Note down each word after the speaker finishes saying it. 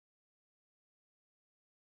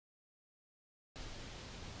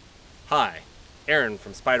Hi, Aaron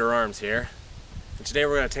from Spider Arms here, and today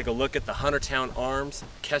we're going to take a look at the Huntertown Arms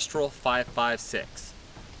Kestrel 556.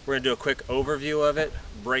 We're going to do a quick overview of it,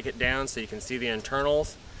 break it down so you can see the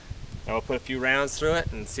internals, and we'll put a few rounds through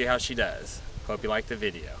it and see how she does. Hope you like the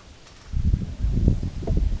video.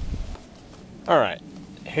 Alright,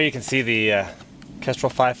 here you can see the Kestrel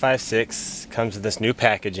 556. Comes with this new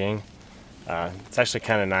packaging. It's actually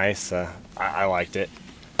kind of nice. I liked it.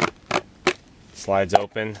 Slides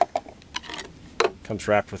open. Comes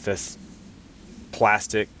wrapped with this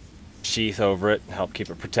plastic sheath over it to help keep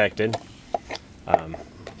it protected. Move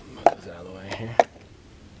this out of the way here.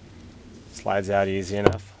 Slides out easy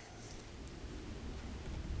enough.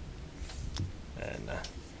 And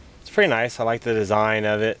it's pretty nice. I like the design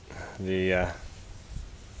of it. The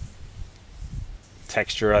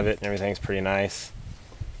texture of it and everything's pretty nice.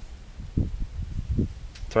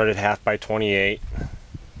 Threaded 1/2 x 28.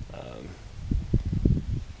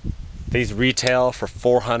 These retail for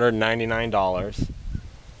 $499,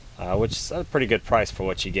 which is a pretty good price for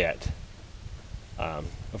what you get.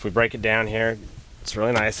 If we break it down here, it's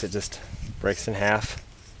really nice. It just breaks in half.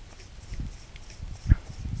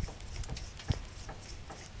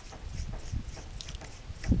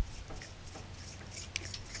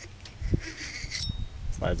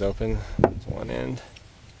 Slides open. There's one end.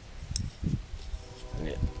 And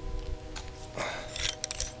it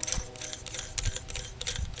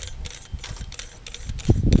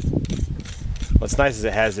What's nice is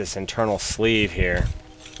it has this internal sleeve here,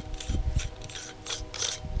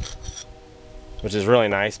 which is really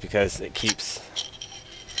nice because it keeps,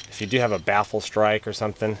 if you do have a baffle strike or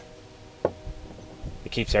something,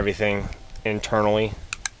 it keeps everything internally.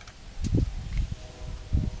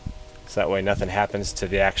 So that way nothing happens to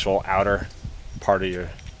the actual outer part of your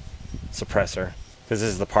suppressor, because this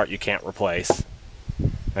is the part you can't replace.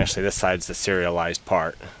 Actually, this side's the serialized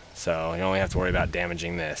part, so you only have to worry about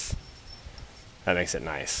damaging this. That makes it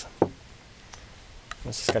nice.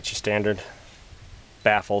 It's just got your standard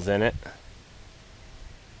baffles in it.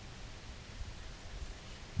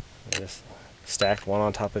 They're just stacked one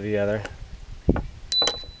on top of the other.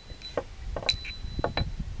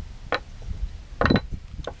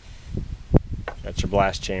 Got your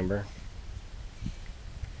blast chamber.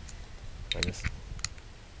 And just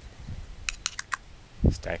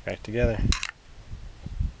stack back together.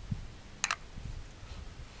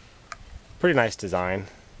 Pretty nice design.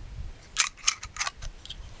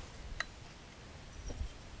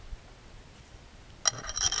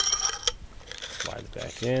 Slides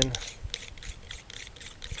back in.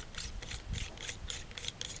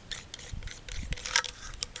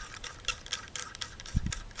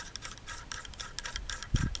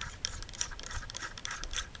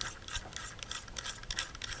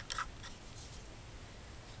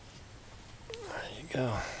 There you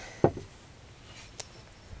go.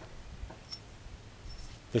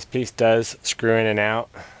 This piece does screw in and out.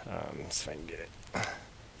 See if I can get it.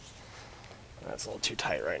 That's a little too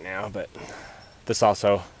tight right now, but this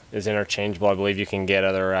also is interchangeable. I believe you can get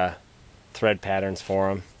other thread patterns for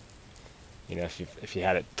them. You know, if you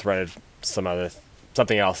had it threaded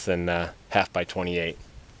something else than 1/2 x 28.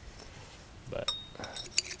 But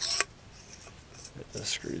get the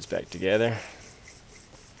screws back together.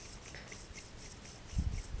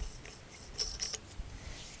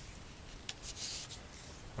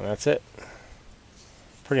 And that's it.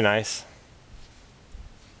 Pretty nice.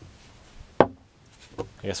 I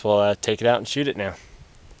guess we'll take it out and shoot it now.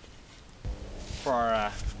 For our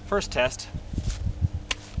first test,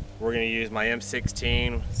 we're going to use my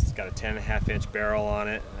M16. It's got a 10.5-inch barrel on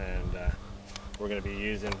it, and we're going to be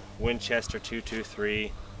using Winchester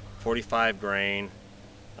 223, 45 grain.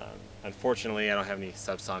 Unfortunately, I don't have any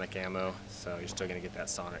subsonic ammo, so you're still going to get that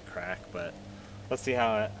sonic crack, but let's see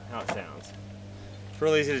how it sounds. It's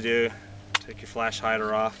real easy to do. Take your flash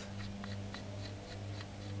hider off.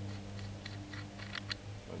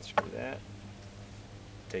 Unscrew that.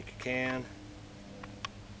 Take a can.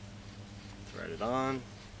 Thread it on.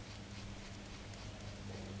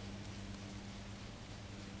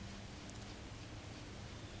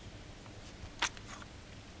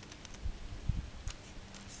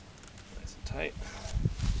 Nice and tight.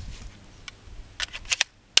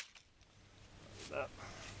 Up.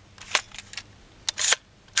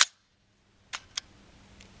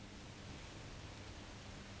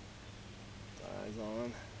 Eyes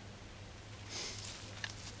on.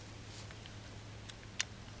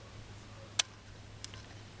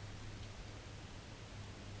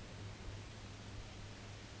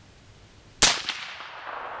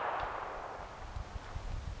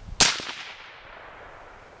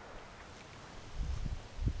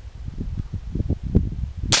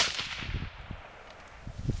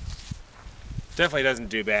 Definitely doesn't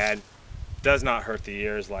do bad. Does not hurt the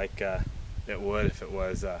ears like it would if it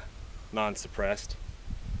was non-suppressed.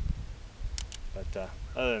 But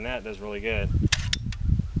other than that, it does really good.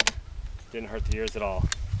 Didn't hurt the ears at all.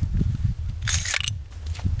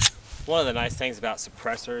 One of the nice things about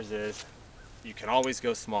suppressors is you can always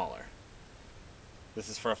go smaller. This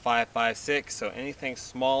is for a 5.56, so anything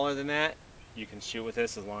smaller than that, you can shoot with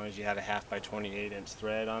this as long as you have a 1/2 by 28 inch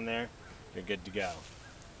thread on there. You're good to go.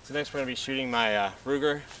 So next we're going to be shooting my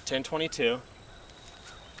Ruger 1022.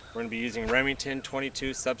 We're going to be using Remington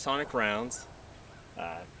 22 subsonic rounds.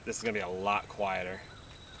 This is going to be a lot quieter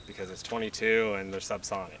because it's 22 and they're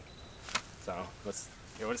subsonic. So let's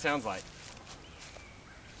hear what it sounds like.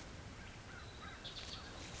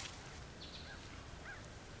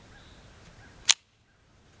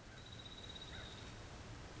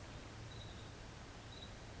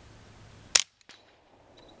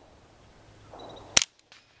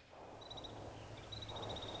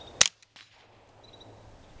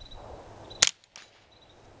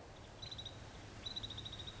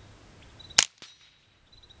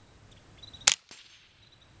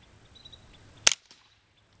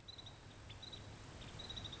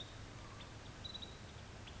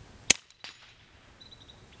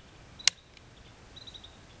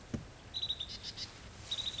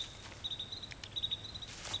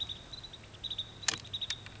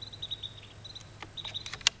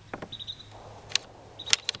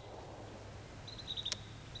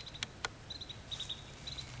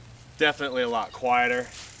 Definitely a lot quieter.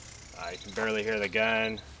 You can barely hear the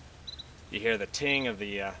gun. You hear the ting of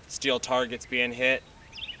the steel targets being hit.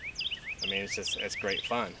 I mean, it's great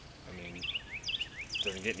fun. I mean, it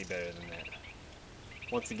doesn't get any better than that.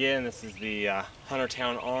 Once again, this is the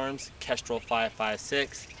Huntertown Arms Kestrel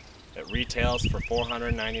 5.56. It retails for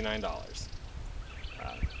 $499.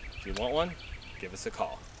 If you want one, give us a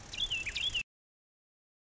call.